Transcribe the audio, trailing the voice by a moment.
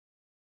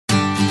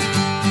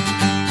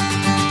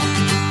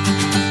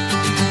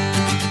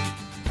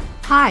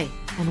Hi,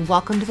 and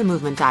welcome to the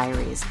Movement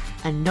Diaries,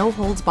 a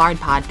no-holds-barred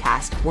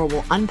podcast where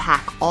we'll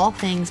unpack all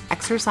things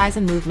exercise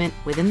and movement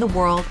within the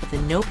world of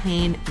the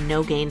no-pain,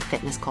 no-gain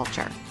fitness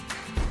culture.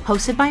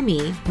 Hosted by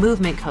me,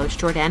 movement coach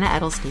Jordana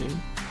Edelstein,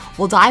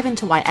 we'll dive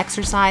into why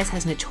exercise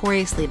has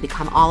notoriously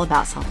become all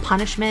about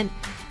self-punishment,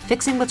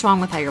 fixing what's wrong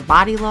with how your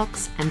body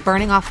looks, and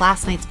burning off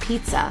last night's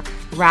pizza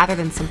rather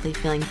than simply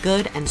feeling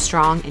good and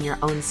strong in your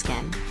own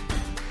skin.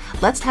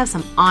 Let's have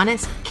some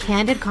honest,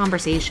 candid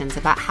conversations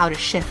about how to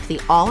shift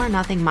the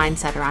all-or-nothing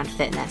mindset around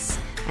fitness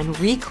and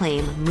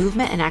reclaim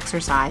movement and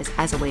exercise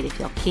as a way to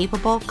feel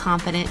capable,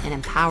 confident, and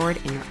empowered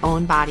in your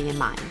own body and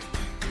mind.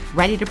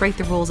 Ready to break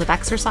the rules of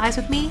exercise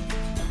with me?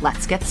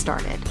 Let's get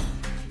started.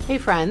 Hey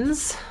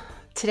friends,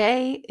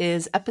 today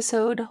is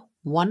episode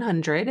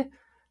 100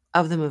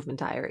 of the Movement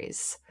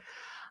Diaries.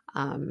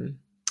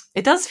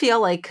 It does feel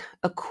like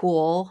a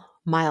cool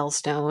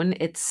milestone.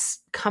 It's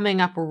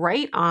coming up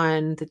right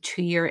on the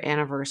 2-year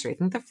anniversary. I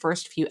think the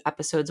first few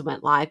episodes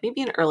went live maybe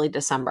in early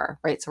December,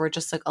 right? So we're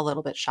just like a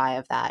little bit shy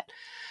of that.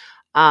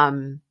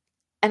 And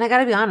I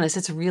gotta be honest,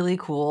 it's really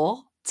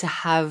cool to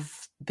have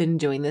been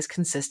doing this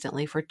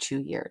consistently for 2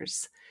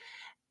 years.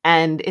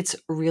 And it's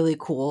really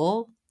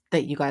cool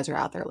that you guys are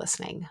out there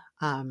listening.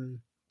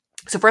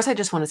 So first, I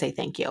just want to say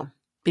thank you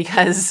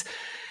because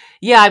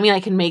I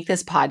can make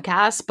this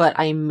podcast, but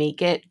I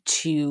make it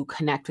to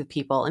connect with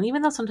people. And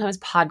even though sometimes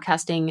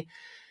podcasting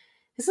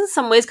is in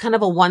some ways kind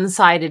of a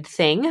one-sided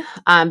thing,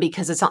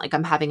 because it's not like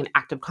I'm having an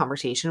active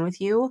conversation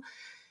with you,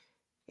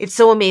 it's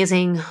so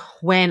amazing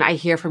when I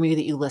hear from you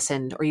that you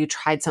listened or you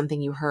tried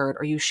something you heard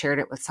or you shared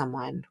it with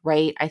someone,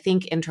 right? I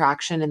think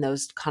interaction in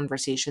those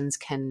conversations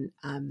can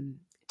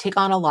take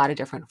on a lot of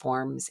different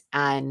forms.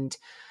 And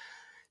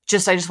I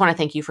just want to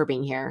thank you for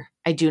being here.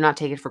 I do not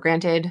take it for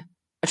granted.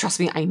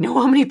 Trust me, I know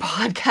how many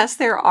podcasts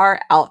there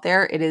are out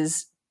there. It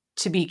is,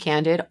 to be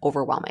candid,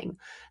 overwhelming.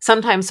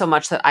 Sometimes so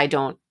much that I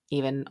don't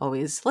even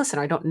always listen.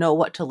 I don't know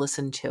what to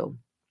listen to.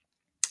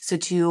 So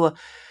to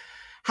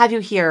have you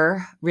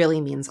here really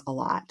means a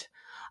lot.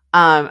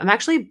 I'm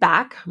actually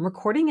back. I'm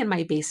recording in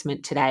my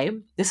basement today.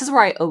 This is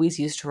where I always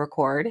used to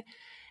record.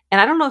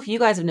 And I don't know if you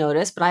guys have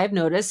noticed, but I have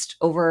noticed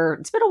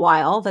it's been a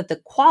while that the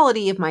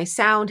quality of my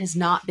sound has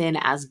not been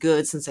as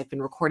good since I've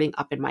been recording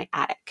up in my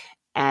attic.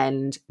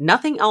 And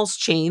nothing else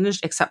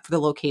changed except for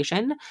the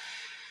location.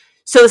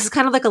 So this is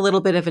kind of like a little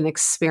bit of an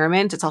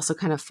experiment. It's also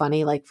kind of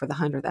funny, like for the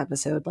 100th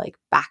episode, like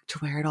back to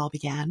where it all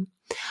began.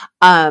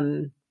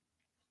 So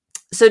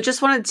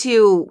just wanted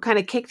to kind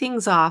of kick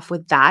things off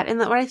with that. And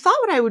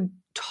what I would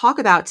talk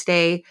about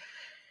today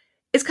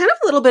is kind of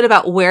a little bit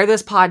about where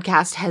this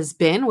podcast has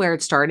been, where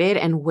it started,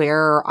 and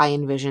where I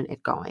envision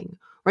it going.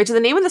 Right. So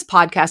the name of this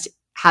podcast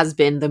has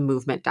been the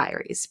Movement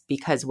Diaries,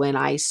 because when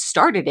I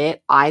started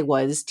it, I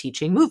was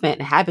teaching movement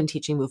and had been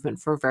teaching movement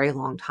for a very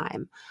long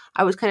time.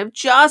 I was kind of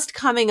just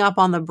coming up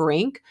on the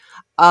brink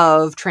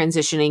of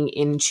transitioning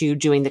into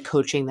doing the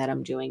coaching that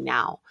I'm doing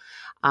now.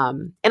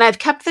 And I've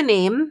kept the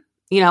name,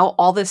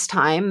 all this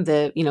time,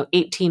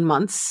 18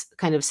 months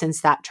kind of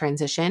since that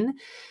transition.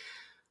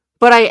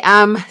 But I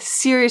am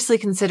seriously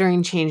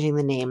considering changing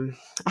the name.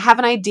 I have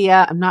an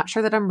idea. I'm not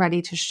sure that I'm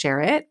ready to share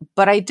it,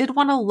 but I did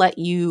want to let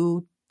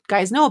you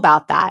guys know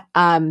about that.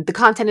 The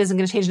content isn't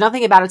going to change.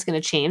 Nothing about it's going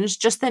to change.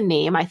 Just the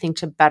name, I think,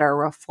 to better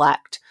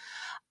reflect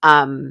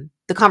the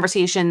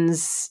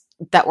conversations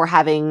that we're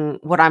having,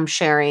 what I'm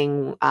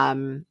sharing,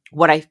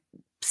 what I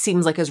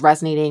seems like is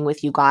resonating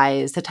with you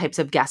guys, the types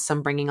of guests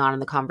I'm bringing on in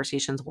the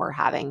conversations we're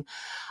having.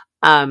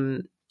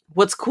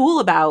 What's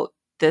cool about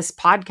this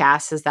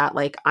podcast is that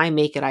I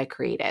make it, I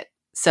create it.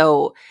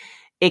 So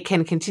it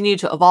can continue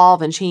to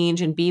evolve and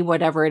change and be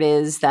whatever it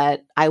is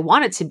that I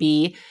want it to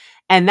be.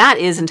 And that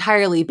is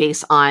entirely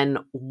based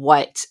on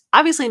what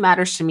obviously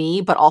matters to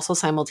me, but also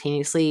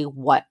simultaneously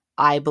what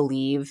I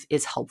believe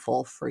is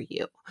helpful for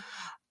you.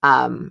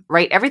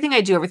 Right? Everything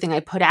I do, everything I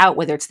put out,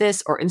 whether it's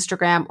this or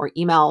Instagram or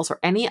emails or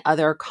any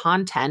other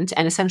content,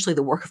 and essentially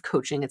the work of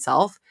coaching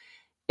itself,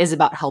 is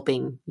about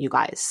helping you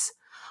guys.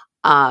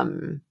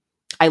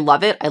 I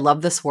love it. I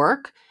love this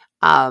work.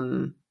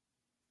 So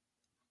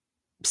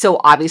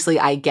obviously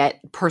I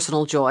get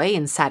personal joy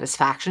and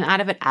satisfaction out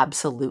of it.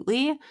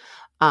 Absolutely.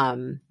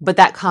 But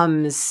that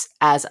comes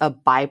as a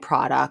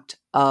byproduct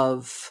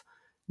of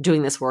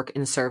doing this work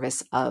in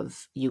service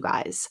of you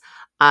guys.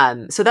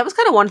 So that was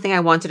kind of one thing I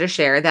wanted to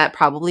share, that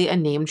probably a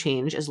name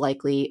change is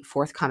likely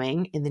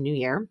forthcoming in the new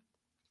year.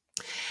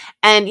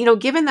 And,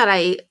 given that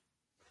I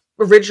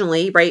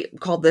originally,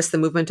 called this the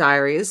Movement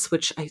Diaries,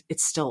 which I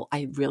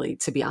really,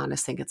 to be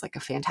honest, think it's like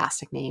a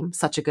fantastic name,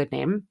 such a good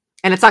name.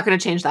 And it's not going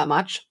to change that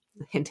much.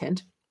 Hint,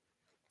 hint.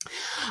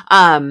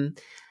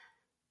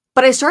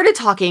 But I started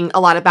talking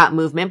a lot about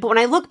movement, but when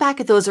I look back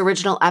at those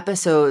original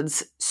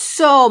episodes,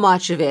 so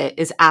much of it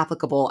is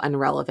applicable and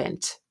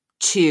relevant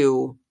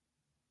to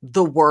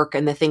the work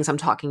and the things I'm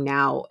talking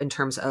now in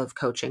terms of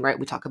coaching, right?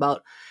 We talk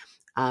about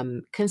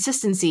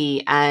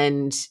consistency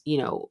and,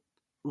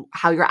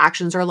 how your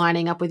actions are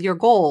lining up with your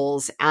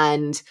goals,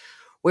 and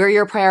where are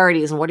your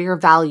priorities and what are your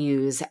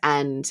values,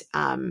 and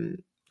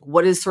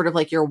what is sort of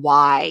like your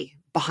why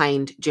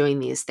behind doing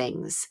these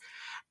things.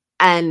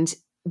 And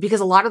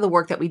because a lot of the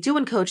work that we do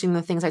in coaching,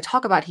 the things I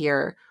talk about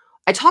here,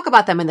 I talk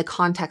about them in the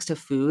context of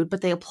food,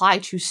 but they apply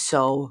to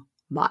so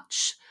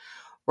much,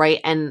 right?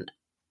 And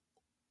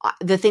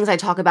the things I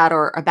talk about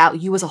are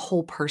about you as a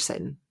whole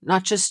person,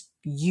 not just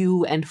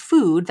you and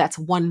food. That's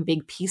one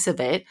big piece of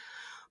it.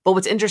 But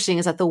what's interesting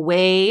is that the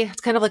way,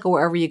 it's kind of like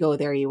wherever you go,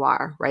 there you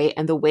are, right?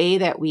 And the way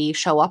that we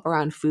show up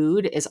around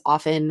food is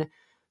often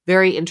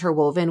very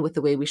interwoven with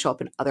the way we show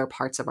up in other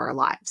parts of our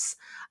lives.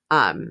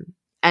 And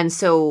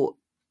so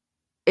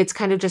it's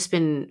kind of just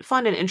been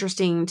fun and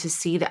interesting to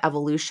see the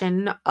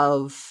evolution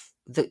of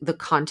the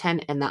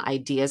content and the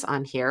ideas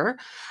on here.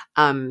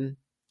 And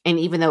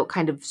even though it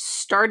kind of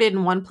started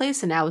in one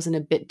place and now is in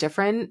a bit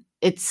different,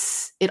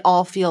 it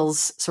all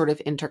feels sort of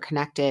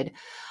interconnected.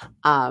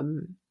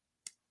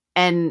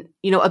 And,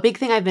 a big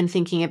thing I've been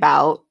thinking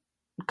about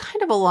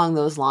kind of along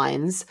those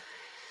lines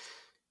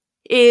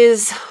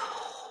is,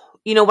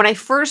 when I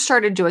first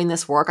started doing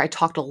this work, I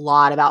talked a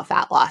lot about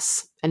fat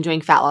loss and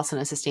doing fat loss in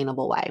a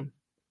sustainable way. And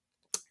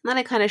then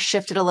I kind of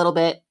shifted a little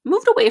bit,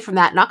 moved away from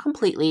that, not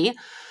completely,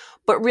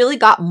 but really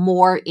got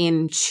more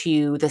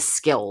into the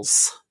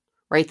skills,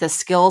 right? The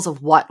skills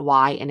of what,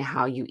 why, and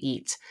how you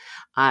eat.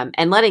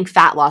 And letting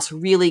fat loss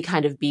really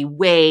kind of be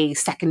way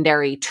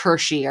secondary,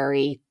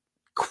 tertiary,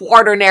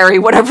 quaternary,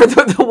 whatever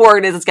the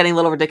word is, it's getting a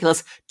little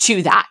ridiculous,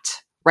 to that,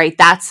 right?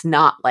 That's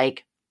not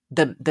like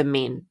the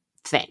main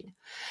thing.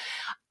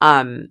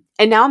 And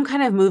now I'm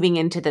kind of moving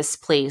into this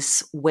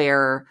place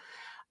where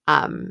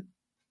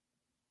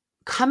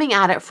coming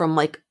at it from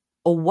like,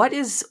 what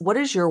is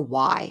your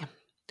why,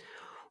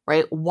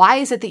 right? Why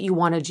is it that you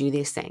want to do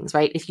these things,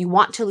 right? If you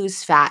want to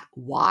lose fat,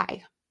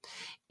 why?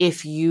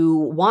 If you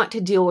want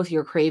to deal with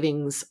your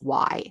cravings,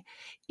 why?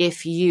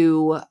 If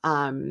you,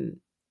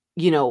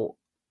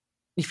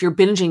 if you're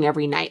binging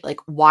every night, like,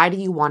 why do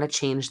you want to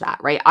change that,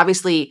 right?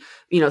 Obviously,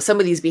 some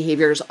of these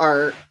behaviors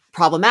are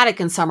problematic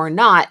and some are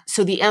not.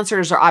 So the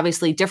answers are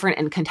obviously different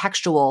and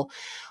contextual.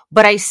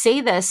 But I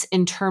say this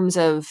in terms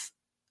of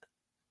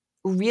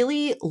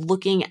really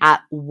looking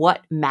at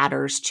what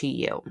matters to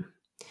you.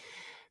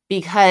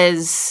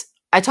 Because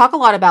I talk a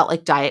lot about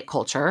like diet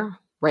culture,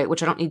 right?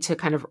 Which I don't need to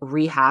kind of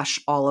rehash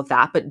all of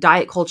that, but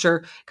diet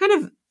culture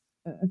kind of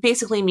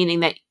basically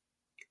meaning that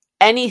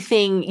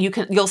anything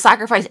you'll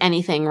sacrifice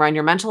anything around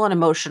your mental and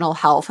emotional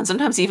health, and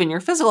sometimes even your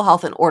physical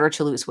health, in order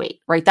to lose weight,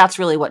 right? That's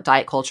really what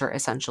diet culture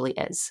essentially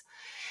is.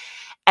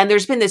 And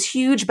there's been this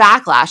huge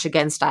backlash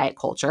against diet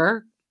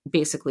culture,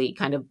 basically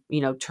kind of,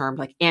 termed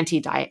like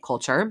anti-diet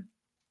culture,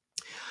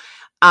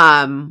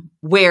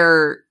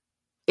 where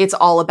it's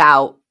all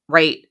about,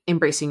 right,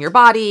 embracing your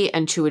body,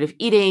 intuitive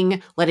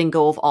eating, letting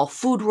go of all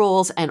food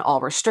rules and all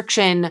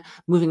restriction,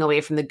 moving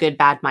away from the good,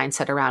 bad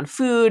mindset around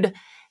food,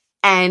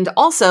 and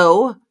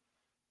also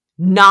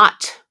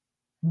not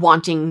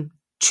wanting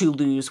to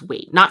lose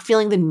weight, not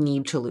feeling the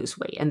need to lose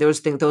weight. And those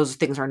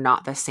things are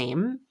not the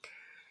same.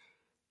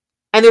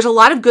 And there's a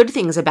lot of good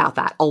things about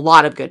that, a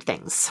lot of good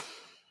things.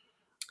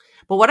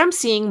 But what I'm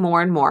seeing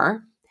more and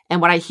more,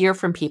 and what I hear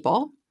from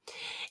people,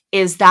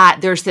 is that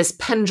there's this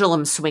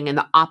pendulum swing in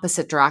the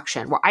opposite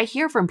direction, where I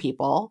hear from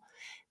people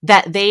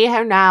that they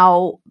are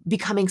now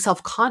becoming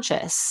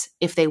self-conscious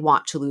if they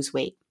want to lose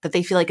weight, that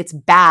they feel like it's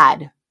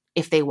bad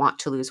if they want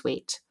to lose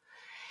weight.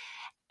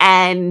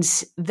 And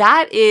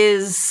that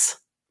is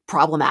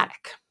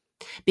problematic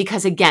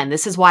because, again,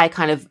 this is why I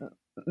kind of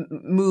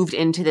moved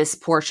into this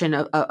portion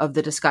of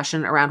the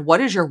discussion around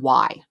what is your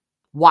why?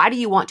 Why do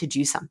you want to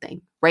do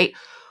something, right?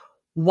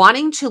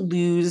 Wanting to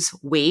lose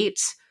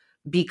weight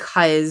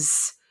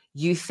because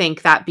you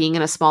think that being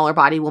in a smaller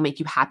body will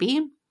make you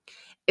happy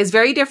is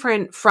very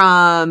different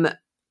from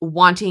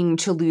wanting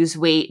to lose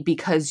weight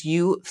because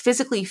you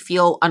physically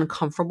feel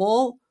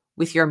uncomfortable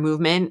with your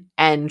movement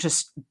and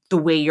just the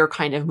way you're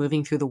kind of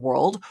moving through the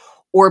world,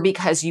 or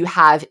because you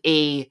have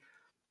a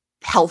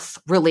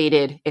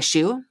health-related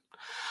issue.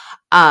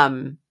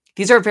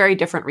 These are very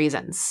different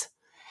reasons.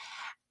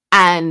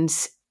 And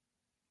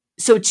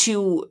so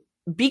to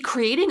be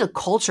creating a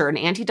culture, an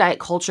anti-diet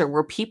culture,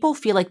 where people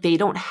feel like they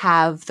don't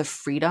have the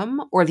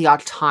freedom or the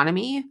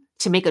autonomy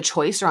to make a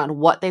choice around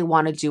what they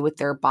want to do with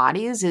their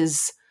bodies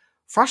is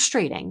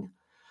frustrating.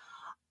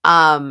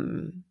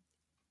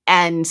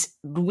 And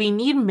we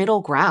need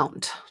middle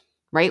ground,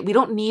 right? We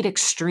don't need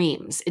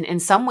extremes. In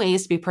some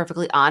ways, to be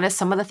perfectly honest,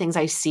 some of the things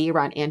I see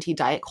around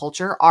anti-diet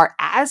culture are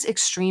as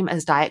extreme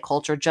as diet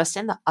culture, just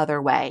in the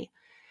other way.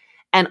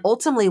 And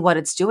ultimately what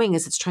it's doing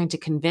is it's trying to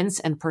convince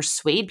and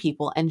persuade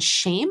people and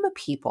shame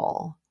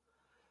people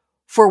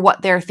for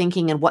what they're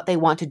thinking and what they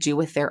want to do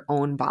with their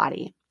own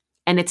body.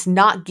 And it's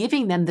not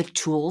giving them the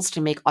tools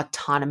to make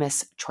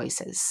autonomous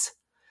choices.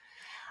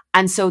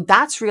 And so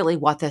that's really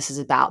what this is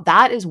about.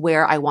 That is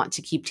where I want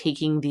to keep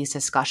taking these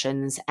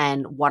discussions,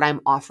 and what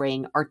I'm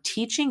offering are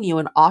teaching you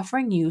and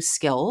offering you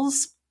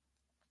skills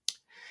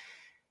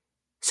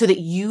so that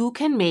you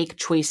can make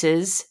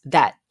choices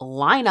that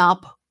line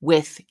up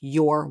with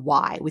your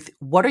why, with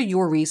what are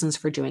your reasons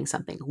for doing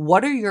something?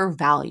 What are your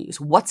values?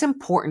 What's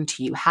important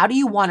to you? How do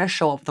you want to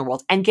show up in the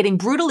world? And getting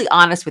brutally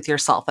honest with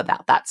yourself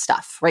about that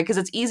stuff, right? Because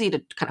it's easy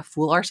to kind of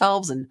fool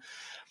ourselves and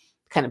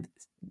kind of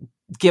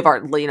give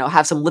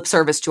have some lip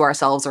service to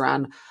ourselves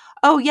around,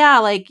 oh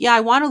yeah, I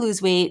want to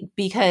lose weight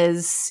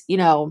because,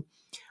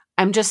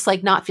 I'm just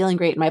not feeling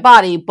great in my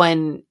body.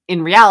 When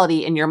in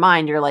reality, in your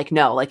mind, you're like,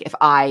 no, if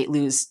I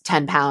lose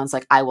 10 pounds,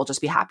 I will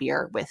just be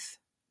happier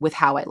with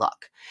how I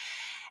look.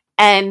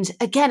 And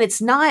again, it's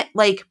not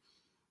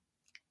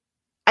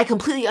I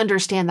completely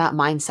understand that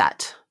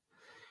mindset.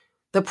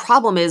 The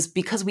problem is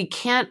because we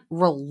can't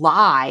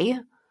rely,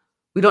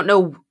 we don't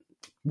know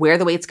where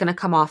the weight's going to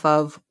come off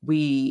of.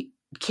 We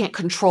can't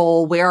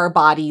control where our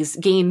bodies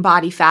gain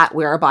body fat,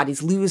 where our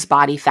bodies lose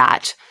body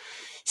fat.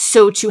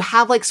 So to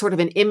have sort of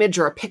an image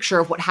or a picture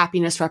of what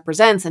happiness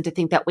represents and to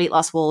think that weight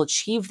loss will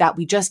achieve that,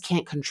 we just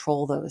can't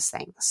control those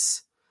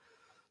things.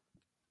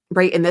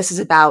 Right? And this is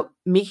about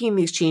making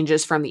these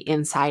changes from the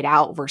inside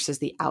out versus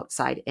the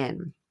outside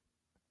in.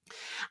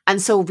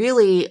 And so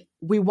really,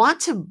 we want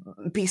to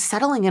be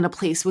settling in a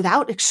place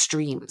without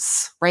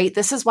extremes, right?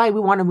 This is why we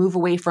want to move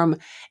away from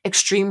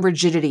extreme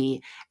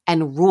rigidity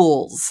and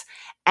rules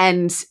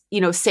and,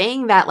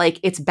 saying that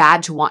it's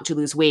bad to want to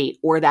lose weight,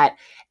 or that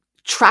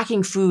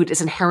tracking food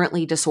is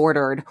inherently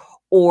disordered,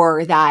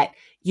 or that,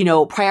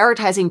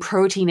 prioritizing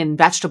protein and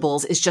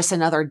vegetables is just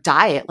another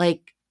diet.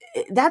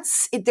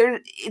 That's it.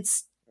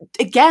 It's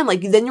again,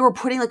 then you were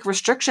putting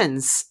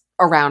restrictions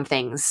around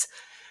things.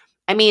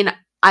 I mean,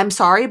 I'm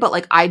sorry,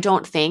 but I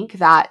don't think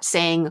that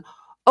saying,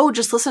 oh,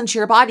 just listen to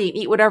your body and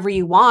eat whatever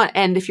you want.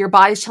 And if your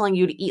body's telling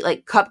you to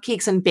eat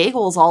cupcakes and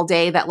bagels all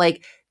day,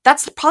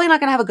 that's probably not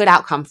going to have a good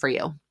outcome for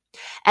you.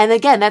 And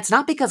again, that's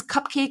not because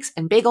cupcakes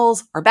and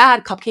bagels are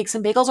bad. Cupcakes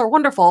and bagels are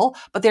wonderful,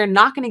 but they're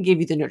not going to give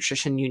you the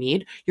nutrition you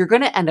need. You're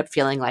going to end up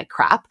feeling like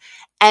crap.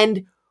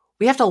 And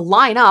we have to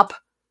line up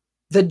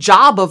the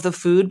job of the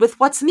food with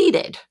what's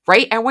needed,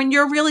 right? And when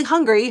you're really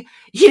hungry,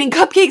 eating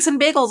cupcakes and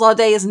bagels all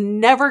day is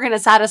never going to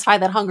satisfy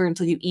that hunger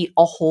until you eat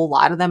a whole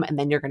lot of them, and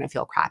then you're going to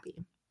feel crappy.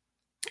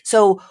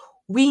 So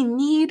we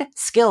need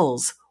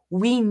skills.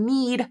 We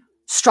need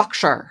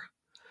structure,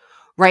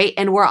 right?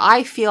 And where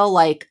I feel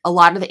a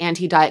lot of the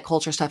anti-diet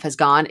culture stuff has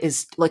gone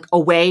is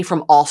away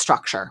from all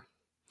structure.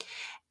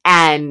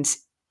 And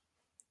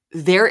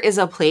there is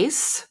a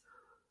place,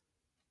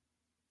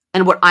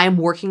 and what I'm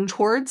working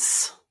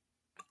towards,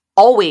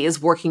 always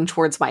working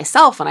towards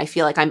myself. And I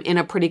feel I'm in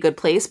a pretty good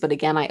place. But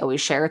again, I always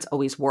share it's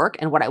always work.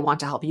 And what I want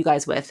to help you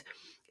guys with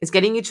is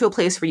getting you to a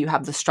place where you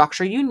have the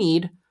structure you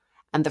need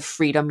and the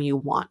freedom you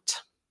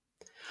want,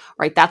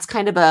 right? That's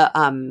kind of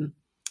a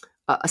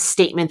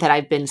statement that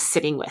I've been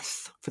sitting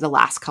with for the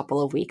last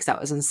couple of weeks.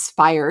 That was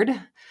inspired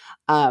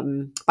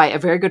by a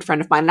very good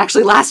friend of mine, and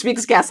actually last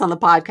week's guest on the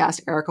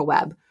podcast, Erica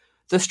Webb.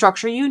 The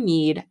structure you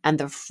need and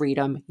the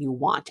freedom you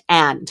want.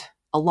 And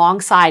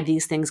alongside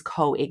these things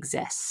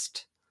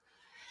coexist.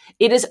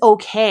 It is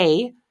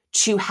okay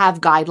to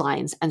have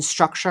guidelines and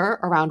structure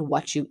around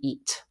what you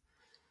eat.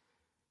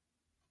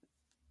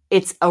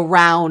 It's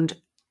around,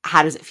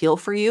 how does it feel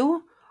for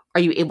you?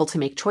 Are you able to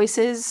make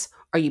choices?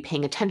 Are you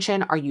paying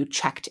attention? Are you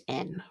checked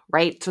in,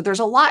 right? So there's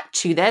a lot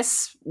to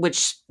this,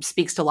 which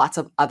speaks to lots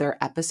of other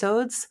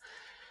episodes.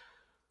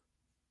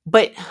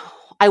 But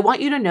I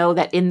want you to know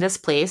that in this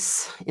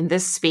place, in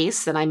this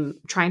space that I'm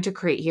trying to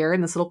create here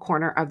in this little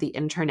corner of the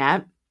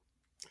internet,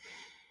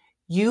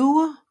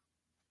 you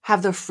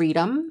have the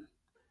freedom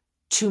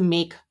to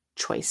make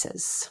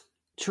choices,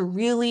 to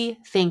really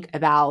think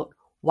about,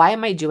 why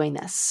am I doing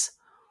this?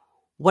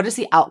 What is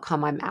the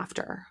outcome I'm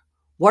after?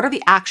 What are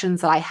the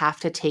actions that I have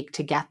to take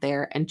to get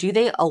there? And do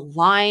they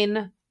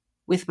align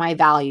with my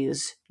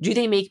values? Do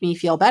they make me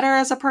feel better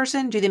as a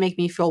person? Do they make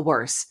me feel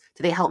worse?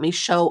 Do they help me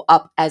show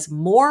up as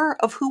more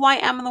of who I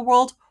am in the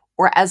world,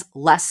 or as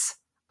less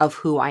of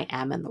who I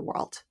am in the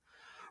world?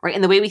 Right?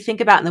 And the way we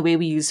think about and the way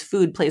we use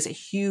food plays a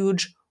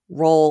huge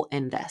role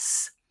in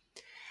this.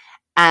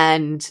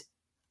 And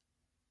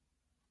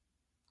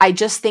I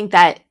just think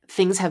that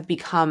things have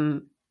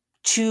become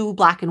too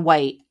black and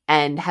white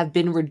and have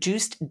been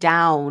reduced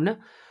down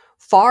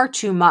far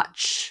too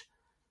much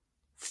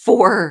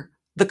for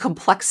the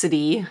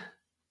complexity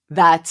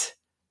that,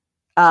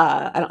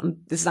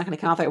 this is not going to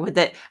come off right with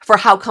it, for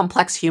how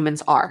complex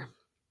humans are.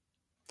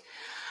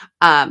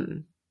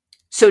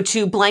 So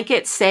to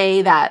blanket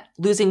say that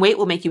losing weight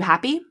will make you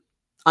happy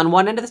on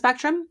one end of the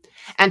spectrum,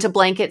 and to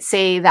blanket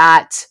say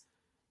that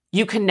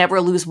you can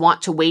never lose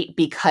want to weight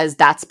because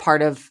that's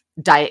part of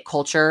diet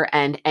culture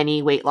and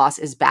any weight loss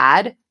is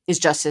bad, is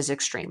just as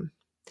extreme.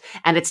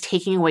 And it's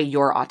taking away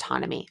your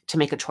autonomy to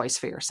make a choice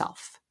for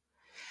yourself.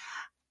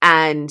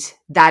 And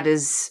that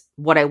is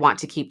what I want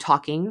to keep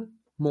talking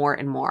more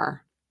and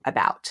more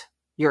about.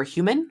 You're a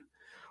human.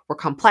 We're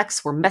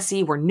complex. We're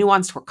messy. We're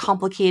nuanced. We're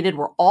complicated.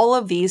 We're all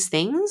of these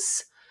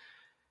things.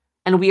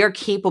 And we are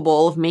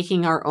capable of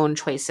making our own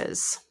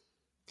choices.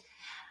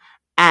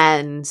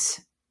 And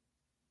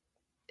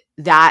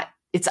that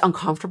it's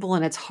uncomfortable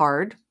and it's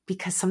hard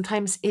because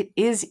sometimes it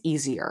is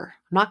easier.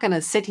 I'm not going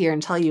to sit here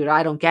and tell you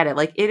I don't get it.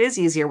 Like, it is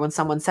easier when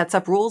someone sets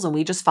up rules and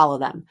we just follow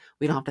them.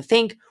 We don't have to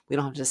think. We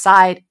don't have to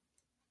decide.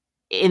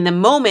 In the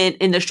moment,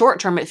 in the short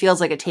term, it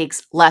feels like it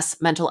takes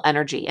less mental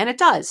energy, and it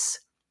does.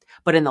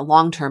 But in the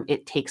long term,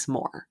 it takes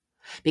more,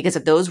 because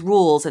if those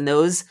rules and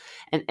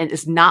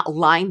is not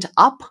lined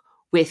up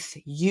with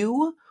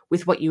you,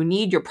 with what you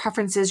need, your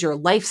preferences, your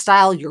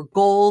lifestyle, your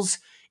goals,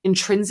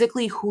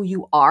 intrinsically who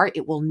you are,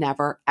 it will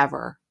never,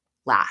 ever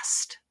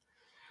last.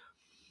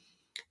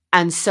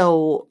 And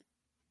so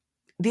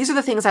these are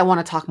the things I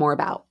want to talk more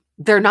about.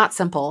 They're not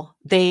simple.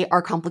 They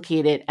are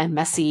complicated and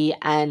messy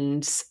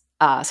and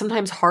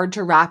sometimes hard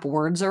to wrap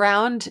words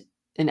around.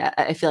 And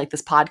I feel like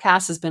this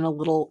podcast has been a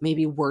little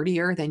maybe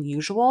wordier than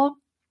usual.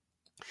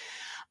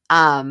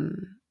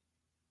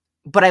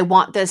 But I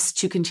want this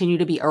to continue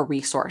to be a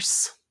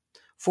resource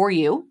for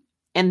you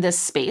in this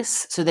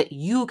space so that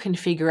you can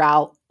figure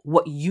out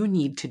what you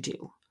need to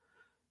do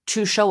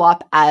to show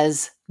up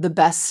as the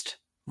best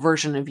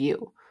version of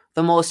you,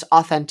 the most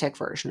authentic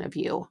version of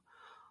you.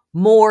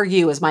 More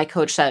you, as my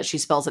coach says, she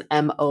spells it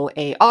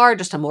MOAR,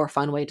 just a more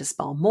fun way to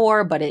spell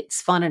more, but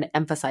it's fun and it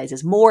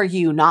emphasizes more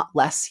you, not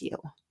less you.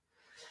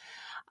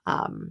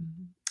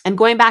 And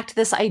going back to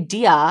this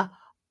idea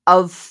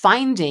of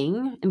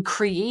finding and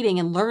creating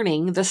and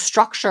learning the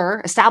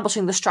structure,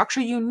 establishing the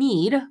structure you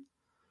need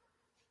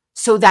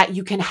so that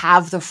you can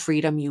have the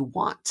freedom you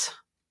want.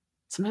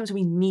 Sometimes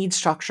we need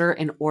structure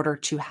in order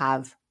to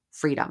have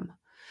freedom.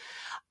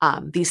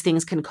 These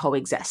things can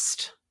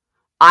coexist.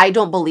 I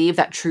don't believe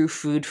that true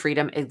food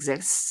freedom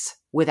exists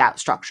without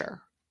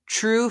structure.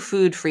 True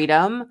food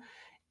freedom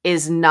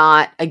is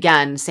not,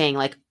 again, saying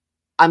like,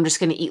 I'm just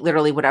going to eat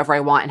literally whatever I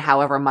want and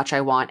however much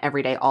I want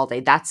every day, all day.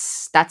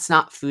 That's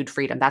not food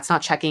freedom. That's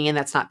not checking in.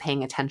 That's not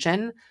paying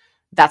attention.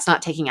 That's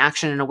not taking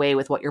action in a way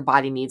with what your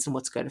body needs and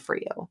what's good for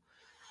you.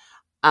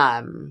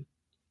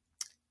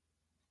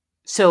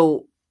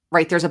 So,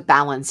 right, there's a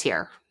balance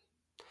here.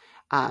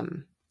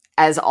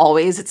 As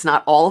always, it's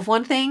not all of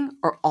one thing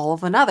or all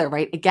of another,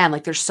 right? Again,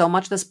 like there's so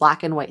much this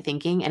black and white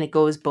thinking and it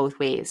goes both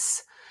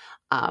ways.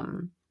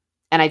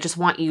 And I just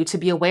want you to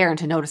be aware and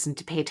to notice and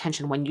to pay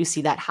attention when you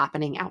see that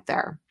happening out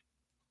there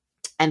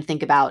and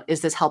think about,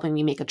 is this helping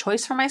me make a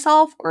choice for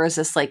myself? Or is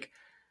this like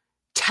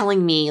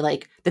telling me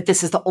like that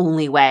this is the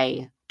only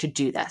way to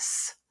do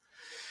this?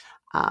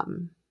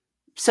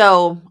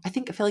 So I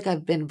feel like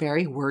I've been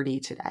very wordy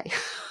today.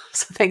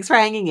 So thanks for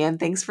hanging in.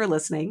 Thanks for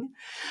listening.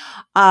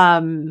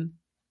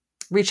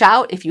 Reach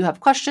out if you have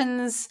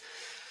questions,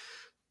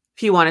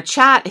 if you want to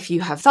chat, if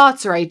you have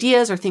thoughts or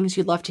ideas or things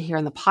you'd love to hear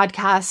on the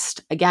podcast.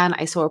 Again,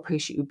 I so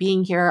appreciate you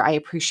being here. I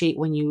appreciate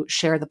when you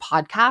share the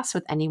podcast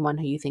with anyone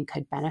who you think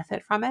could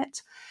benefit from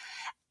it.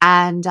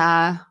 And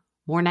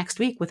more next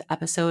week with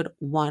episode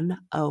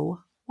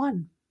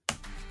 101.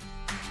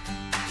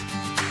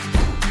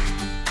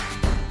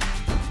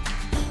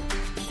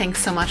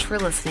 Thanks so much for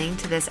listening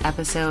to this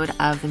episode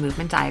of the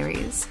Movement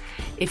Diaries.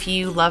 If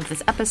you love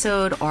this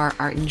episode or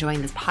are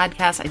enjoying this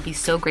podcast, I'd be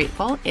so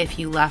grateful if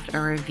you left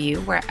a review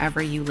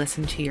wherever you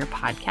listen to your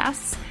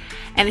podcasts.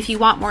 And if you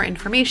want more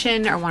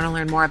information or want to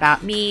learn more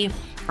about me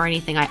or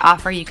anything I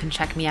offer, you can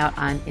check me out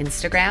on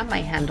Instagram.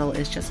 My handle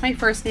is just my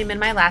first name and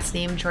my last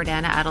name,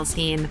 Jordana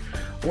Adelstein.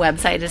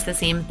 Website is the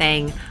same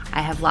thing.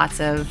 I have lots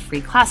of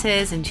free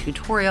classes and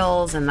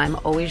tutorials, and I'm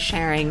always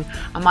sharing.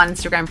 I'm on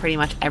Instagram pretty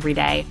much every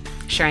day,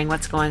 sharing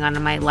what's going on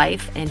in my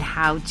life and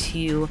how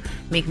to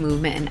make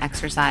movement and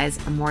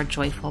exercise a more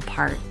joyful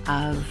part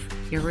of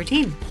your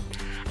routine.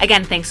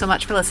 Again, thanks so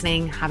much for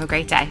listening. Have a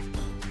great day.